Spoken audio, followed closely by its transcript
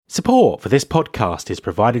Support for this podcast is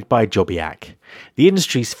provided by Jobiac, the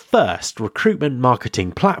industry's first recruitment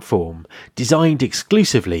marketing platform designed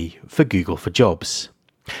exclusively for Google for Jobs.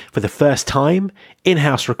 For the first time,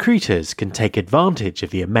 in-house recruiters can take advantage of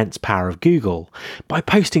the immense power of Google by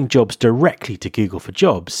posting jobs directly to Google for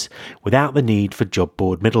Jobs without the need for job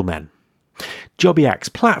board middlemen. Jobiac's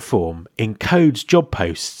platform encodes job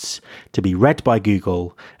posts to be read by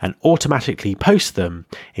Google and automatically post them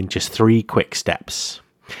in just 3 quick steps.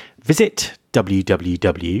 Visit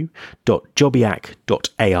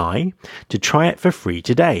www.jobiac.ai to try it for free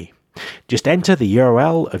today. Just enter the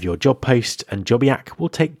URL of your job post and Jobiac will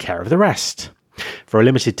take care of the rest. For a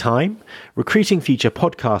limited time, Recruiting Future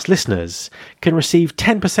podcast listeners can receive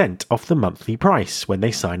 10% off the monthly price when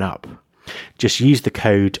they sign up. Just use the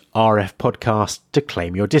code RFPodcast to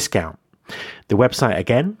claim your discount. The website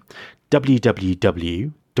again,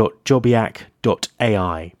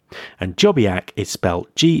 www.jobiac.ai. And Jobiac is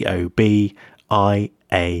spelled Gobiak.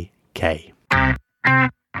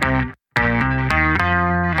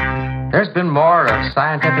 There's been more of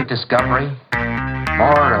scientific discovery,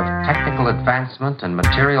 more of technical advancement and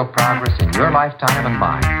material progress in your lifetime and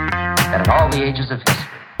mine than in all the ages of history.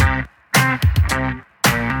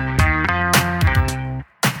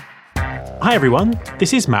 Hi everyone,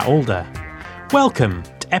 this is Matt Alder. Welcome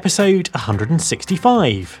to episode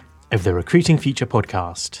 165 of the Recruiting Future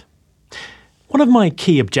podcast. One of my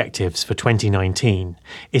key objectives for 2019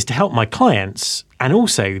 is to help my clients, and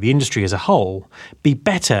also the industry as a whole, be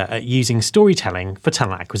better at using storytelling for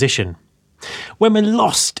talent acquisition. When we're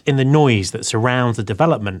lost in the noise that surrounds the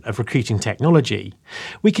development of recruiting technology,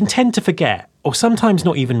 we can tend to forget, or sometimes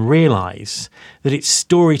not even realise, that it's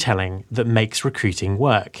storytelling that makes recruiting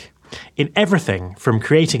work. In everything from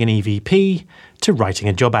creating an EVP to writing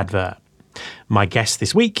a job advert. My guest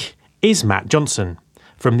this week is Matt Johnson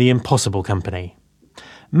from The Impossible Company.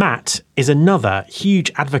 Matt is another huge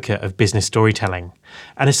advocate of business storytelling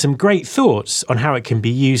and has some great thoughts on how it can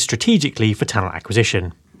be used strategically for talent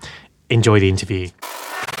acquisition. Enjoy the interview.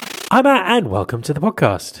 Hi Matt, and welcome to the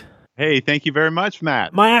podcast. Hey, thank you very much,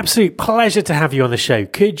 Matt. My absolute pleasure to have you on the show.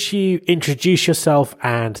 Could you introduce yourself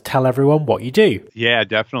and tell everyone what you do? Yeah,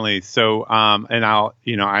 definitely. So, I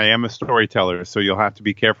am a storyteller, so you'll have to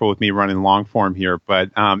be careful with me running long form here. But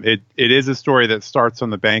it is a story that starts on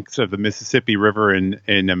the banks of the Mississippi River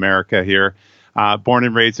in America here. Born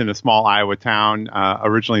and raised in a small Iowa town,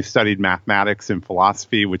 originally studied mathematics and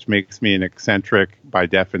philosophy, which makes me an eccentric by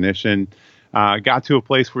definition. Got to a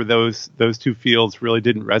place where those two fields really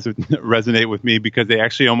didn't resonate with me because they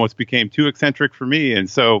actually almost became too eccentric for me. And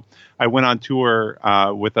so I went on tour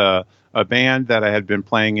with a band that I had been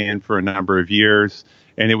playing in for a number of years.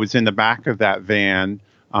 And it was in the back of that van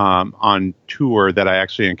on tour that I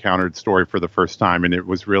actually encountered Story for the first time. And it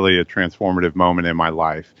was really a transformative moment in my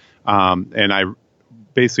life. And I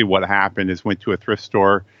basically what happened is went to a thrift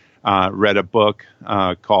store, read a book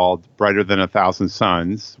called Brighter Than a Thousand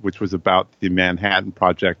Suns, which was about the Manhattan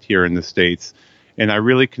Project here in the States. And I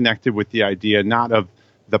really connected with the idea not of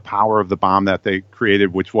the power of the bomb that they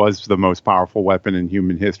created, which was the most powerful weapon in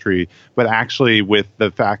human history, but actually with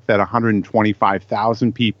the fact that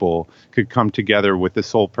 125,000 people could come together with the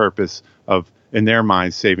sole purpose of, in their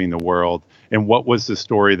minds, saving the world. And what was the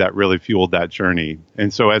story that really fueled that journey?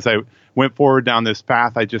 And so as I went forward down this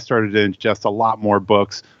path, I just started to ingest a lot more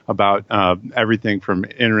books about everything from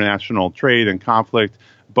international trade and conflict.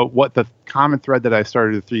 But what the common thread that I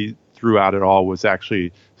started to see throughout it all was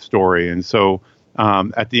actually story. And so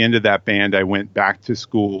at the end of that band, I went back to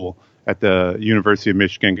school at the University of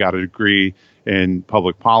Michigan, got a degree in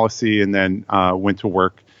public policy, and then went to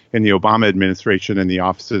work in the Obama administration in the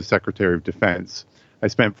Office of the Secretary of Defense. I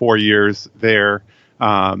spent 4 years there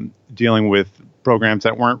dealing with programs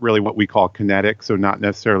that weren't really what we call kinetic, so not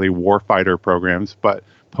necessarily warfighter programs, but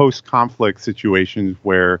post-conflict situations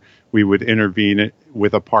where we would intervene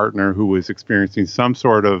with a partner who was experiencing some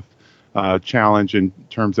sort of challenge in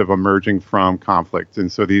terms of emerging from conflict.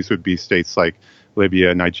 And so these would be states like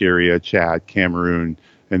Libya, Nigeria, Chad, Cameroon,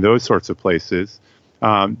 and those sorts of places.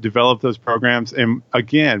 Developed those programs. And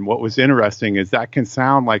again, what was interesting is that can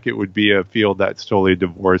sound like it would be a field that's totally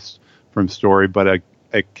divorced from story, but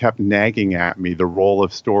it kept nagging at me the role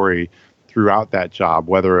of story throughout that job,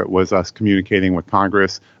 whether it was us communicating with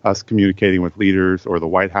Congress, us communicating with leaders, or the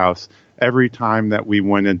White House. Every time that we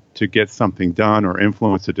wanted to get something done or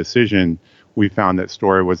influence a decision, we found that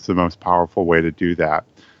story was the most powerful way to do that.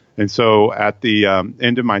 And so at the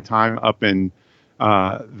end of my time up in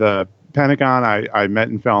the Pentagon, I met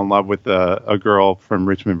and fell in love with a girl from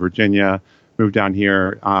Richmond, Virginia, moved down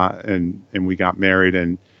here, and we got married.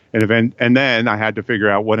 And then I had to figure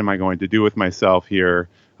out, what am I going to do with myself here?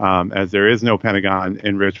 as there is no Pentagon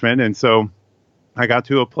in Richmond. And so I got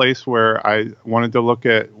to a place where I wanted to look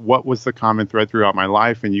at what was the common thread throughout my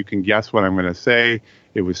life, and you can guess what I'm going to say.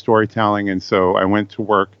 It was storytelling, and so I went to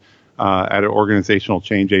work at an organizational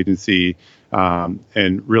change agency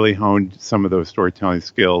and really honed some of those storytelling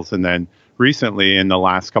skills. And then recently, in the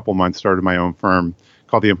last couple months, started my own firm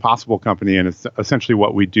called The Impossible Company, and it's essentially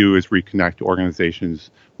what we do is reconnect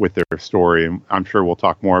organizations with their story. And I'm sure we'll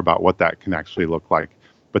talk more about what that can actually look like.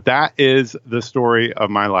 But that is the story of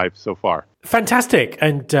my life so far. Fantastic,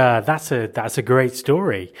 and that's a great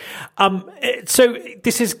story. So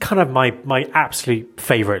this is kind of my absolute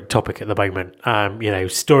favorite topic at the moment.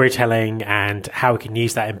 Storytelling and how we can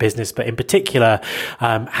use that in business, but in particular,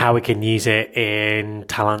 how we can use it in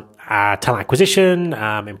talent acquisition,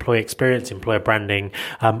 employee experience, employer branding,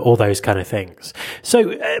 all those kind of things.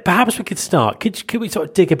 So perhaps we could start. Could we sort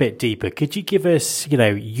of dig a bit deeper? Could you give us,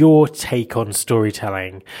 your take on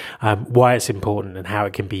storytelling, why it's important and how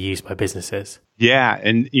it can be used by businesses? Yeah.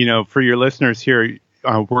 And, for your listeners here,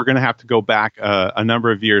 we're going to have to go back a number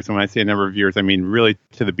of years. And when I say a number of years, I mean really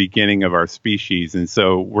to the beginning of our species. And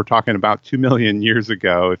so we're talking about 2 million years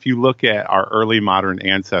ago. If you look at our early modern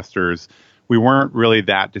ancestors, we weren't really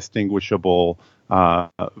that distinguishable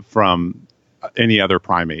from any other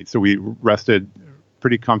primate. So we rested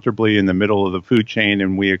pretty comfortably in the middle of the food chain,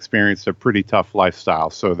 and we experienced a pretty tough lifestyle.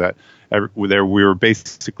 So that we were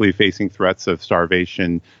basically facing threats of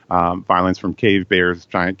starvation, violence from cave bears,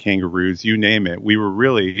 giant kangaroos, you name it. We were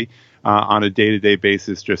really on a day-to-day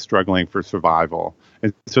basis just struggling for survival.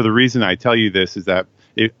 And so the reason I tell you this is that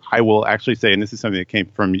I will actually say, and this is something that came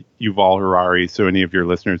from Yuval Harari, so any of your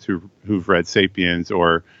listeners who've read Sapiens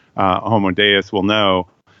or Homo Deus will know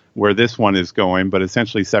where this one is going, but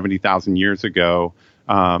essentially 70,000 years ago,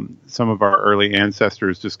 some of our early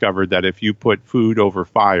ancestors discovered that if you put food over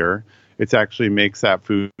fire, it actually makes that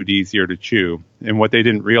food easier to chew. And what they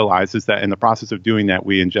didn't realize is that in the process of doing that,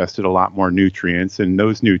 we ingested a lot more nutrients, and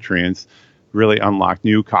those nutrients really unlocked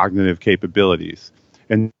new cognitive capabilities.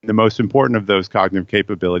 And the most important of those cognitive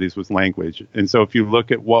capabilities was language. And so if you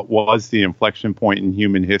look at what was the inflection point in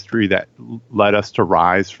human history that led us to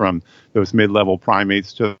rise from those mid-level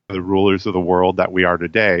primates to the rulers of the world that we are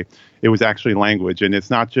today, it was actually language. And it's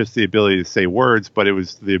not just the ability to say words, but it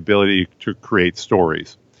was the ability to create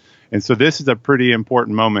stories. And so this is a pretty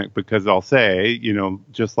important moment because I'll say,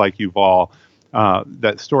 just like Yuval,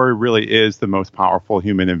 that story really is the most powerful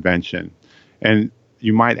human invention. And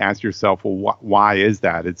you might ask yourself, well, why is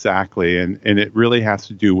that exactly? And it really has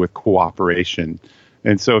to do with cooperation.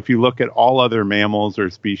 And so if you look at all other mammals or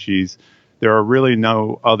species, there are really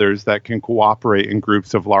no others that can cooperate in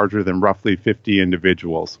groups of larger than roughly 50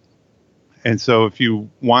 individuals. And so if you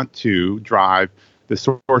want to drive the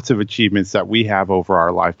sorts of achievements that we have over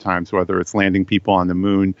our lifetimes, whether it's landing people on the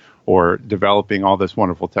moon or developing all this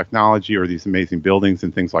wonderful technology or these amazing buildings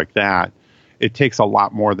and things like that, it takes a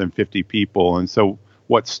lot more than 50 people. And so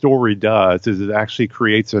what story does is it actually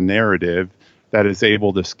creates a narrative that is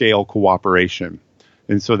able to scale cooperation.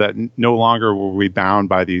 And so that no longer were we bound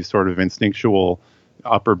by these sort of instinctual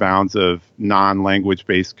upper bounds of non-language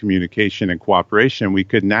based communication and cooperation. We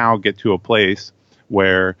could now get to a place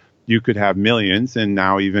where you could have millions and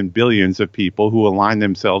now even billions of people who align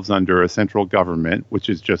themselves under a central government, which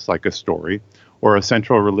is just like a story, or a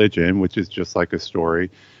central religion, which is just like a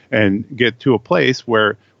story, and get to a place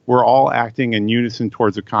where we're all acting in unison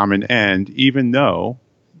towards a common end, even though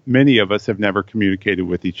many of us have never communicated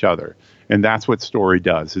with each other. And that's what story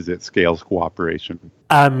does, is it scales cooperation.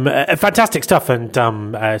 Fantastic stuff. And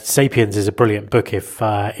Sapiens is a brilliant book.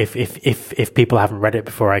 If people haven't read it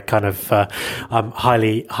before, I kind of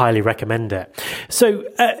highly recommend it. So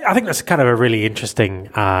I think that's kind of a really interesting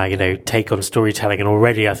take on storytelling. And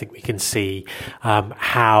already I think we can see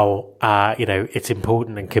how it's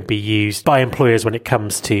important and can be used by employers when it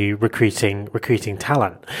comes to recruiting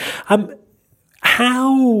talent.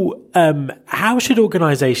 How should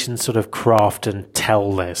organizations sort of craft and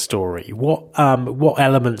tell their story? What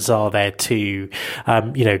elements are there to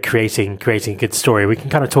creating a good story? We can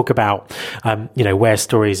kind of talk about where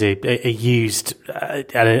stories are used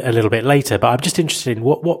a little bit later, but I'm just interested in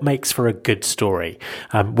what makes for a good story.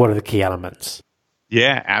 What are the key elements?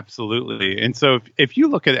 Yeah, absolutely. And so if you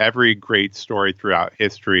look at every great story throughout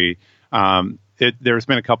history, there's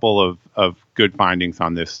been a couple of good findings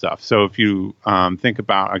on this stuff. So if you think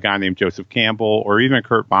about a guy named Joseph Campbell or even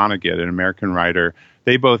Kurt Vonnegut, an American writer,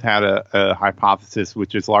 they both had a hypothesis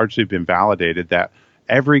which has largely been validated that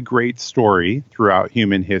every great story throughout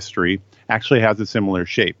human history actually has a similar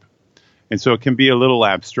shape. And so it can be a little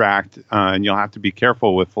abstract, and you'll have to be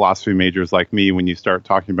careful with philosophy majors like me when you start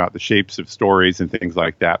talking about the shapes of stories and things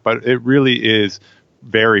like that. But it really is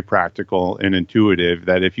very practical and intuitive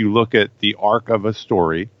that if you look at the arc of a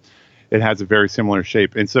story, it has a very similar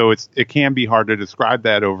shape. And so it can be hard to describe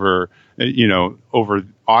that over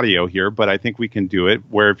audio here, but I think we can do it,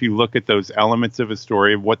 where if you look at those elements of a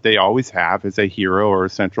story, what they always have is a hero or a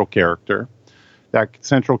central character. That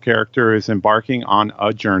central character is embarking on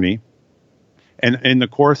a journey. And in the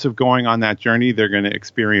course of going on that journey, they're going to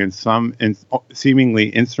experience some seemingly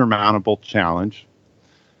insurmountable challenge.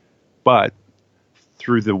 But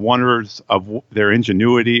through the wonders of their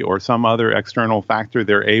ingenuity or some other external factor,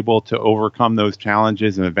 they're able to overcome those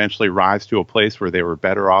challenges and eventually rise to a place where they were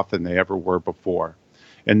better off than they ever were before.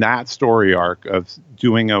 And that story arc of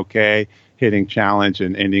doing okay, hitting challenge,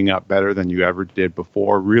 and ending up better than you ever did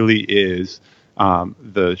before really is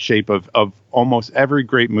the shape of almost every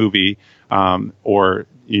great movie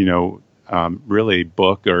really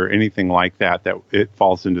book or anything like that it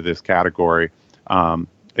falls into this category.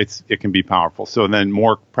 It can be powerful. So then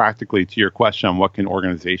more practically to your question on what can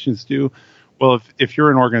organizations do? Well, if you're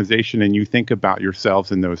an organization and you think about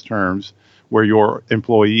yourselves in those terms, where your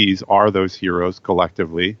employees are those heroes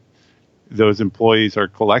collectively, those employees are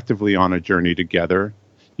collectively on a journey together,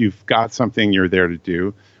 you've got something you're there to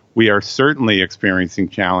do. We are certainly experiencing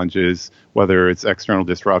challenges, whether it's external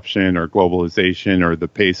disruption or globalization or the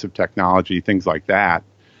pace of technology, things like that.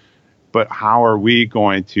 But how are we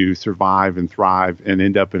going to survive and thrive and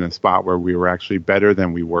end up in a spot where we were actually better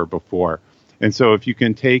than we were before? And so if you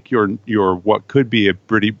can take your what could be a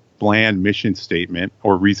pretty bland mission statement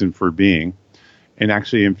or reason for being and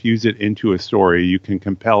actually infuse it into a story, you can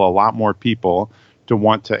compel a lot more people to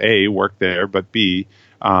want to A, work there, but B,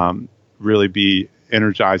 really be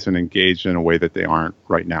energized and engaged in a way that they aren't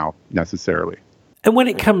right now necessarily. And when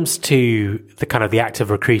it comes to the act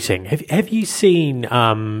of recruiting, have you seen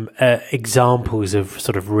examples of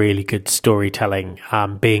sort of really good storytelling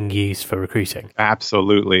being used for recruiting?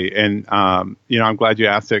 Absolutely. And, I'm glad you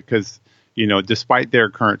asked it because, despite their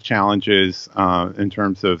current challenges in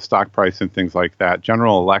terms of stock price and things like that,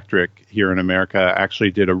 General Electric here in America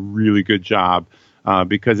actually did a really good job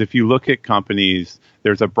because if you look at companies,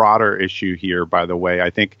 there's a broader issue here, by the way. I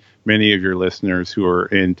think many of your listeners who are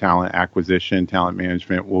in talent acquisition, talent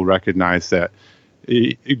management will recognize that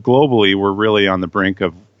globally, we're really on the brink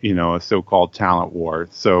of, a so-called talent war.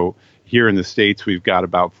 So here in the States, we've got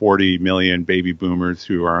about 40 million baby boomers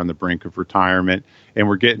who are on the brink of retirement. And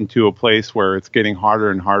we're getting to a place where it's getting harder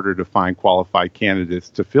and harder to find qualified candidates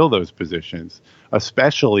to fill those positions,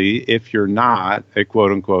 especially if you're not a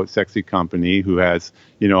quote unquote sexy company who has,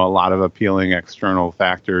 a lot of appealing external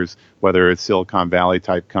factors, whether it's Silicon Valley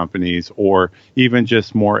type companies or even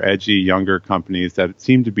just more edgy, younger companies that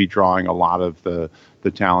seem to be drawing a lot of the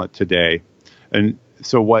talent today. And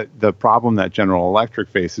so what the problem that General Electric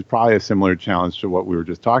faced is probably a similar challenge to what we were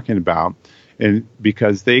just talking about. And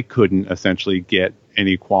because they couldn't essentially get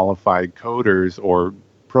any qualified coders or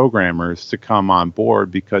programmers to come on board,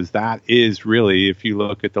 because that is really, if you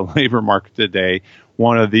look at the labor market today,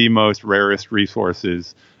 one of the most rarest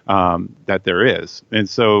resources that there is. And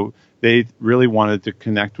so they really wanted to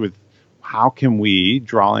connect with how can we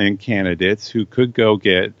draw in candidates who could go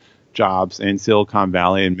get jobs in Silicon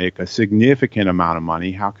Valley and make a significant amount of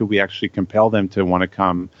money. How could we actually compel them to want to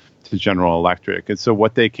come to General Electric? And so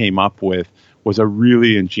what they came up with was a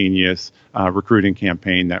really ingenious recruiting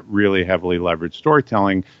campaign that really heavily leveraged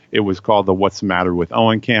storytelling. It was called the What's the Matter with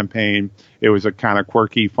Owen campaign. It was a kind of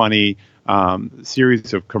quirky, funny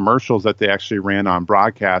series of commercials that they actually ran on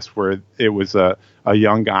broadcast where it was a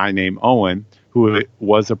young guy named Owen who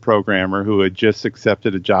was a programmer who had just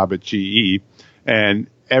accepted a job at GE. And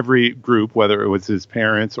every group, whether it was his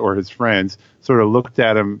parents or his friends, sort of looked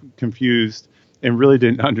at him confused and really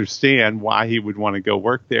didn't understand why he would want to go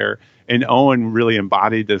work there. And Owen really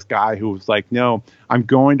embodied this guy who was like, no, I'm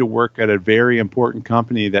going to work at a very important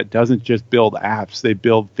company that doesn't just build apps. They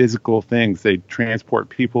build physical things. They transport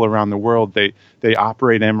people around the world. They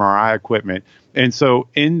operate MRI equipment. And so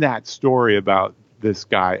in that story about this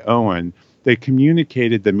guy, Owen, they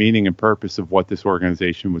communicated the meaning and purpose of what this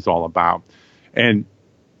organization was all about. And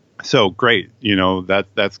so great,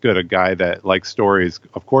 that's good. A guy that likes stories,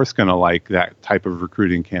 of course, going to like that type of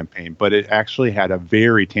recruiting campaign. But it actually had a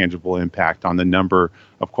very tangible impact on the number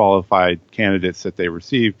of qualified candidates that they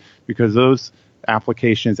received because those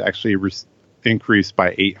applications actually increased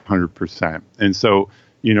by 800%. And so,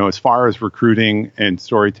 as far as recruiting and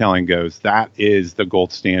storytelling goes, that is the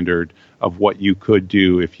gold standard of what you could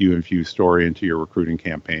do if you infuse story into your recruiting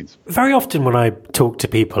campaigns. Very often when I talk to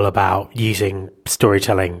people about using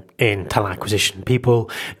storytelling in talent acquisition, people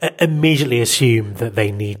immediately assume that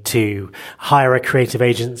they need to hire a creative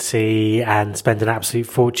agency and spend an absolute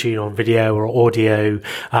fortune on video or audio,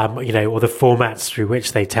 or the formats through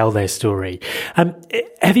which they tell their story.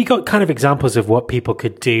 Have you got kind of examples of what people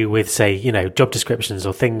could do with, say, job descriptions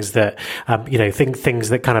or things that, things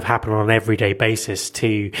that kind of happen on an everyday basis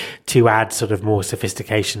to add sort of more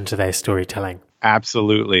sophistication to their storytelling?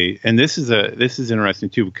 Absolutely. And this is interesting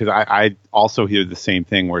too, because I also hear the same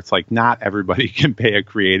thing where it's like not everybody can pay a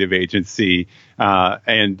creative agency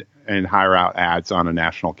and hire out ads on a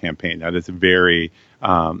national campaign. That is very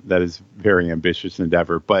ambitious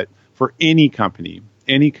endeavor. But for any company,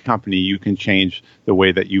 you can change the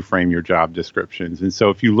way that you frame your job descriptions. And so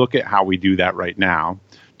if you look at how we do that right now,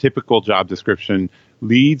 typical job description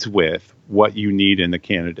leads with what you need in the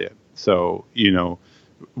candidate. So,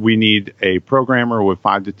 we need a programmer with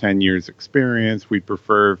 5 to 10 years experience. We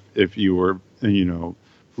prefer if you were,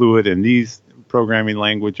 fluid in these programming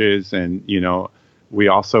languages. And, we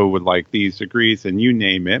also would like these degrees, and you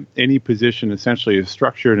name it. Any position essentially is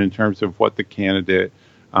structured in terms of what the candidate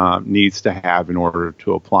needs to have in order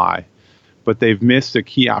to apply. But they've missed a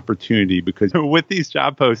key opportunity, because with these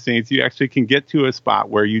job postings, you actually can get to a spot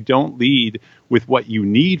where you don't lead with what you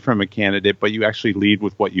need from a candidate, but you actually lead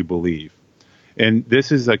with what you believe. And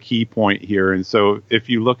this is a key point here. And so if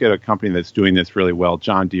you look at a company that's doing this really well,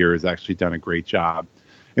 John Deere has actually done a great job.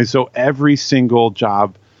 And so every single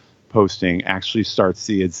job posting actually starts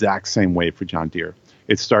the exact same way for John Deere.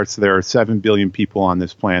 It starts, there are 7 billion people on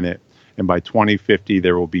this planet, and by 2050,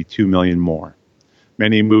 there will be 2 million more.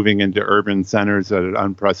 Many moving into urban centers at an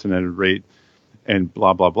unprecedented rate, and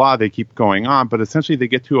blah, blah, blah. They keep going on, but essentially they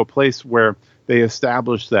get to a place where they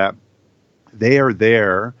establish that they are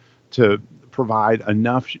there to provide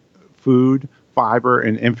enough food, fiber,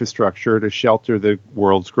 and infrastructure to shelter the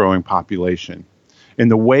world's growing population. And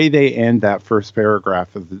the way they end that first paragraph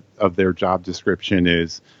of their job description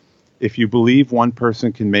is, if you believe one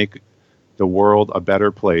person can make the world a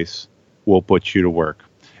better place, we'll put you to work.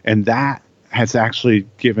 And that has actually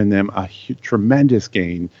given them a tremendous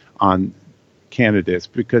gain on candidates,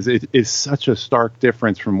 because it is such a stark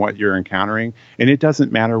difference from what you're encountering. And it doesn't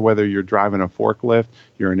matter whether you're driving a forklift,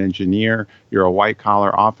 you're an engineer, you're a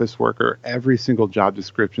white-collar office worker. Every single job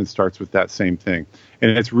description starts with that same thing.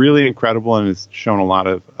 And it's really incredible, and it's shown a lot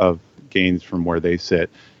of gains from where they sit.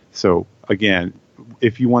 So again,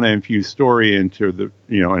 if you want to infuse story into the,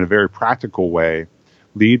 in a very practical way,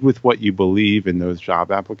 lead with what you believe in those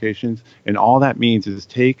job applications. And all that means is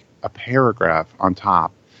take a paragraph on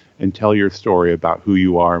top and tell your story about who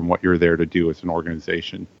you are and what you're there to do as an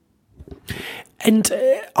organization. And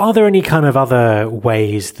are there any kind of other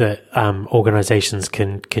ways that organizations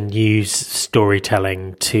can use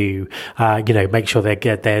storytelling to, make sure they're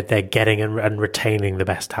getting and retaining the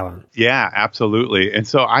best talent? Yeah, absolutely. And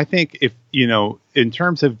so I think if, in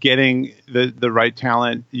terms of getting the right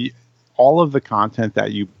talent, all of the content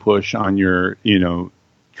that you push on your,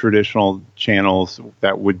 traditional channels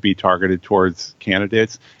that would be targeted towards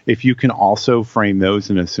candidates, if you can also frame those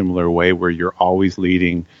in a similar way where you're always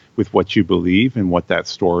leading with what you believe and what that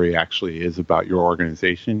story actually is about your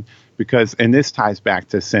organization. Because, and this ties back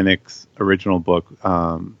to Sinek's original book,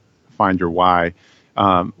 Find Your Why,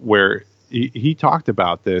 where he talked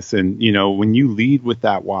about this. And, when you lead with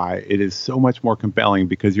that why, it is so much more compelling,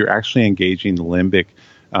 because you're actually engaging the limbic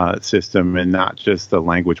system and not just the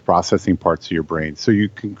language processing parts of your brain. So you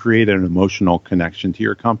can create an emotional connection to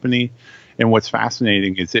your company. And what's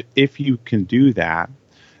fascinating is that if you can do that,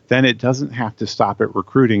 then it doesn't have to stop at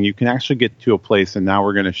recruiting. You can actually get to a place, and now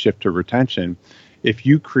we're going to shift to retention. If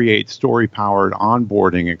you create story-powered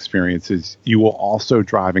onboarding experiences, you will also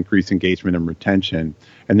drive increased engagement and retention.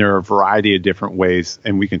 And there are a variety of different ways,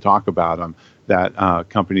 and we can talk about them, that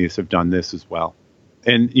companies have done this as well.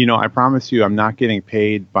 And, I promise you, I'm not getting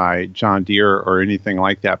paid by John Deere or anything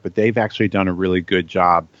like that, but they've actually done a really good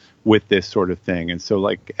job with this sort of thing. And so,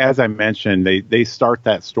 like, as I mentioned, they start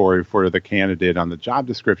that story for the candidate on the job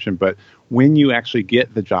description. But when you actually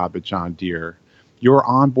get the job at John Deere, your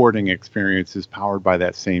onboarding experience is powered by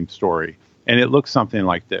that same story. And it looks something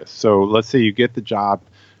like this. So let's say you get the job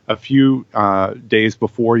a few days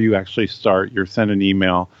before you actually start. You're sent an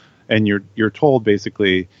email, and you're told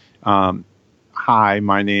basically, hi,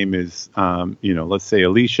 my name is, let's say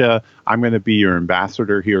Alicia. I'm going to be your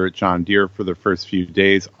ambassador here at John Deere for the first few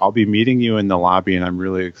days. I'll be meeting you in the lobby, and I'm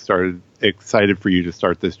really excited for you to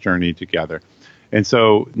start this journey together. And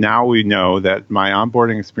so now we know that my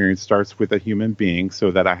onboarding experience starts with a human being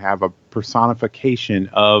so that I have a personification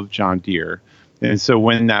of John Deere. And so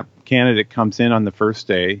when that candidate comes in on the first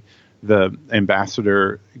day, the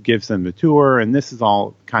ambassador gives them the tour, and this is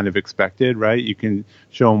all kind of expected, right? You can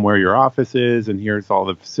show them where your office is, and here's all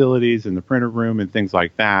the facilities and the printer room and things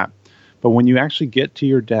like that. But when you actually get to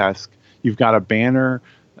your desk, you've got a banner.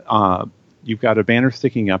 You've got a banner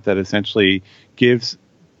sticking up that essentially gives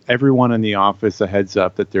everyone in the office a heads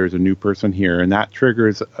up that there's a new person here, and that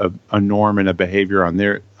triggers a norm and a behavior on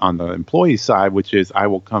the employee side, which is I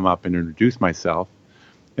will come up and introduce myself.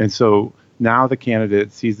 And so now the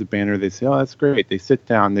candidate sees the banner, they say, oh, that's great. They sit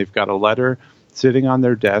down, they've got a letter sitting on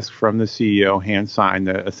their desk from the CEO, hand signed,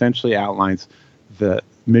 that essentially outlines the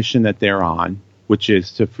mission that they're on, which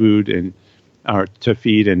is to feed and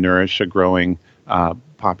nourish a growing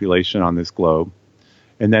population on this globe.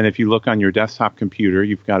 And then if you look on your desktop computer,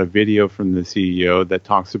 you've got a video from the CEO that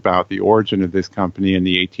talks about the origin of this company in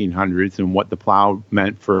the 1800s and what the plow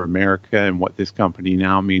meant for America and what this company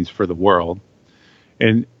now means for the world.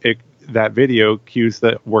 And that video cues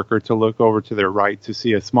the worker to look over to their right to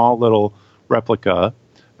see a small little replica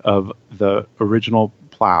of the original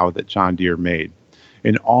plow that John Deere made.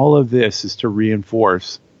 And all of this is to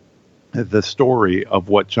reinforce the story of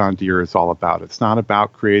what John Deere is all about. It's not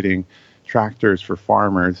about creating tractors for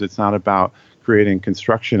farmers. It's not about creating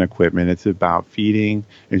construction equipment. It's about feeding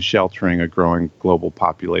and sheltering a growing global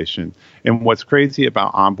population. And what's crazy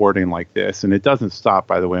about onboarding like this, and it doesn't stop,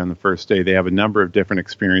 by the way, on the first day, they have a number of different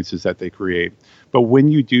experiences that they create. But when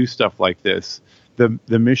you do stuff like this,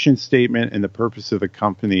 the mission statement and the purpose of the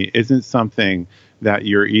company isn't something that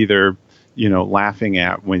you're either, laughing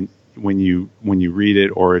at when you read it,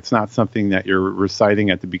 or it's not something that you're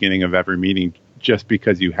reciting at the beginning of every meeting just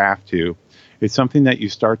because you have to. It's something that you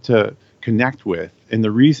start to connect with. And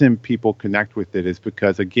the reason people connect with it is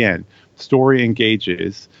because, again, story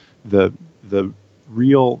engages the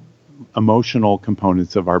real emotional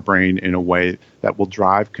components of our brain in a way that will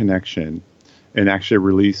drive connection and actually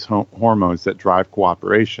release hormones that drive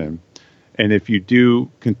cooperation. And if you do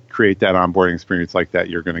create that onboarding experience like that,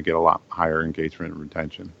 you're going to get a lot higher engagement and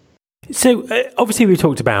retention. So obviously we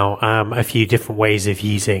talked about a few different ways of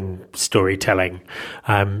using storytelling,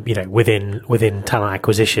 within talent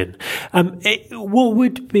acquisition. What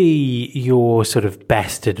would be your sort of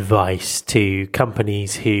best advice to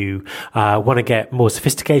companies who want to get more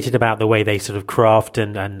sophisticated about the way they sort of craft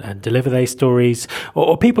and deliver their stories,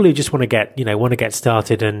 or people who just want to get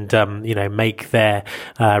started and make their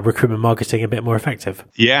recruitment marketing a bit more effective?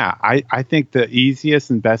 Yeah, I think the easiest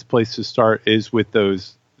and best place to start is with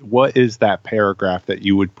those. What is that paragraph that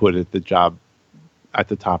you would put at the top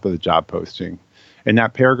of the job posting? And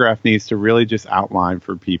that paragraph needs to really just outline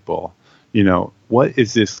for people, what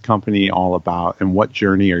is this company all about and what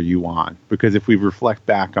journey are you on? Because if we reflect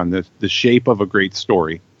back on the shape of a great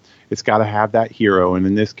story, it's got to have that hero. And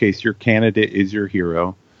in this case, your candidate is your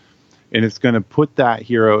hero. And it's going to put that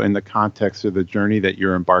hero in the context of the journey that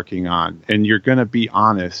you're embarking on. And you're going to be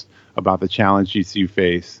honest about the challenges you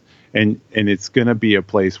face. And it's going to be a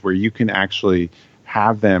place where you can actually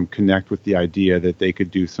have them connect with the idea that they could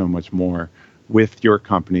do so much more with your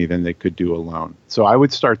company than they could do alone. So I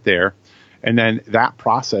would start there. And then that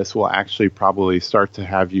process will actually probably start to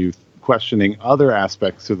have you questioning other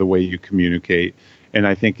aspects of the way you communicate. And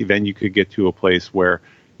I think then you could get to a place where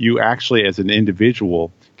you actually, as an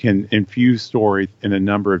individual, can infuse story in a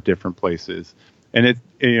number of different places. And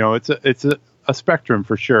it's a spectrum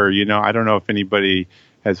for sure. I don't know if anybody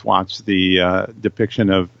has watched the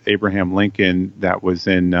depiction of Abraham Lincoln that was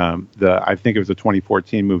in I think it was a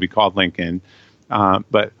 2014 movie called Lincoln.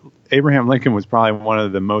 But Abraham Lincoln was probably one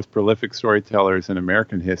of the most prolific storytellers in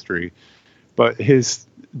American history. But his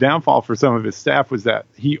downfall for some of his staff was that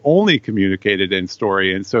he only communicated in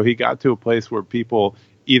story. And so he got to a place where people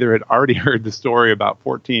either had already heard the story about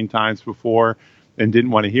 14 times before and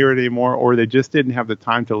didn't want to hear it anymore, or they just didn't have the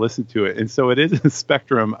time to listen to it. And so it is a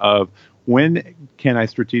spectrum of when can I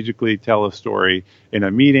strategically tell a story in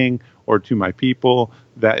a meeting or to my people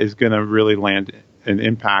that is going to really land an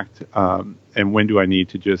impact, and when do I need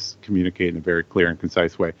to just communicate in a very clear and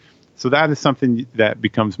concise way? So that is something that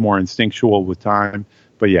becomes more instinctual with time.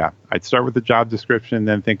 But yeah, I'd start with the job description,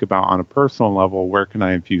 then think about on a personal level, where can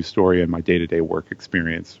I infuse story in my day-to-day work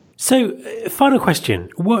experience? So, final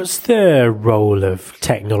question. What's the role of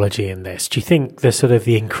technology in this? Do you think the sort of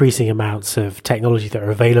the increasing amounts of technology that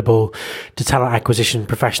are available to talent acquisition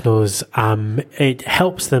professionals, it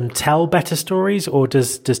helps them tell better stories, or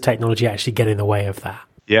does technology actually get in the way of that?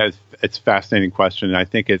 Yeah, it's a fascinating question. And I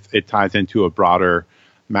think it ties into a broader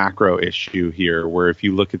macro issue here, where if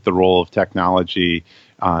you look at the role of technology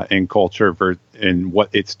in culture and what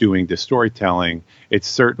it's doing to storytelling, it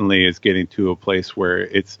certainly is getting to a place where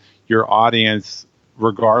it's your audience,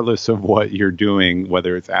 regardless of what you're doing,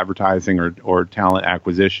 whether it's advertising or talent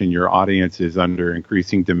acquisition, your audience is under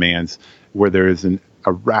increasing demands where there is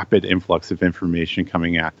a rapid influx of information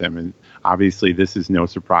coming at them. And obviously, this is no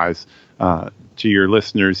surprise to your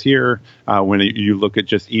listeners here when you look at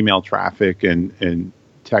just email traffic and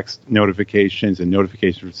text notifications and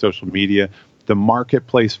notifications from social media. The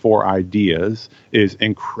marketplace for ideas is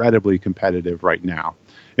incredibly competitive right now.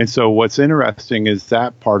 And so what's interesting is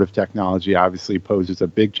that part of technology obviously poses a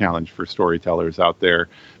big challenge for storytellers out there.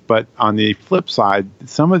 But on the flip side,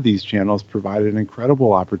 some of these channels provide an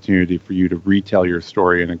incredible opportunity for you to retell your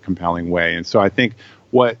story in a compelling way. And so I think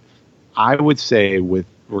what I would say with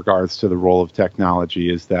regards to the role of technology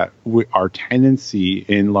is that our tendency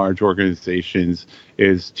in large organizations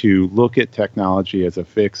is to look at technology as a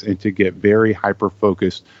fix and to get very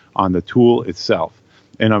hyper-focused on the tool itself.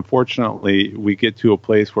 And unfortunately, we get to a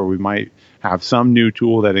place where we might have some new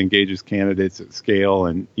tool that engages candidates at scale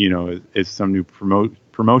and, is some new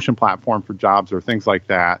promotion platform for jobs or things like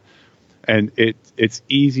that. And it's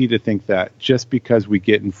easy to think that just because we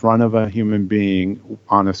get in front of a human being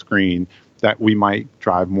on a screen, that we might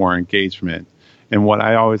drive more engagement. And what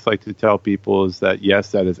I always like to tell people is that, yes,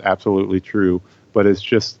 that is absolutely true, but it's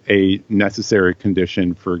just a necessary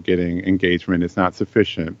condition for getting engagement. It's not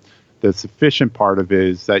sufficient. The sufficient part of it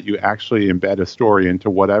is that you actually embed a story into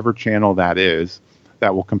whatever channel that is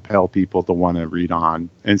that will compel people to want to read on.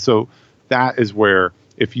 And so that is where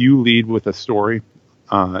if you lead with a story,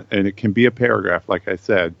 and it can be a paragraph, like I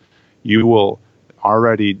said, you will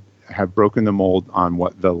already have broken the mold on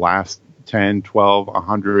what the last 10, 12,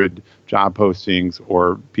 100 job postings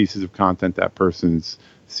or pieces of content that person's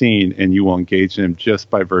seen, and you will engage them just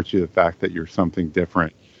by virtue of the fact that you're something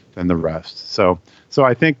different than the rest. So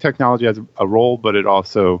I think technology has a role, but it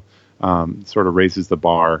also sort of raises the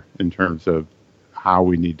bar in terms of how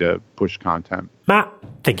we need to push content. Matt,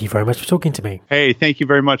 thank you very much for talking to me. Hey, thank you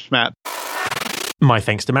very much, Matt. My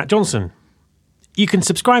thanks to Matt Johnson. You can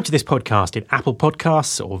subscribe to this podcast in Apple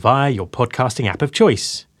Podcasts or via your podcasting app of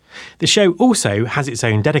choice. The show also has its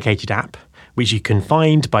own dedicated app, which you can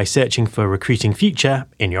find by searching for Recruiting Future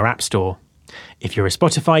in your app store. If you're a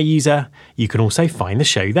Spotify user, you can also find the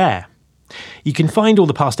show there. You can find all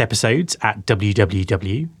the past episodes at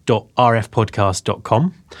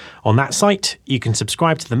www.rfpodcast.com. On that site, you can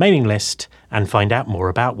subscribe to the mailing list and find out more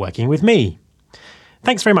about working with me.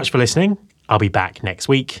 Thanks very much for listening. I'll be back next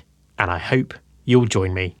week, and I hope you'll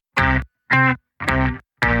join me.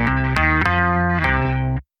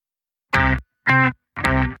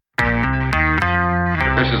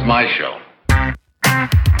 This is my show.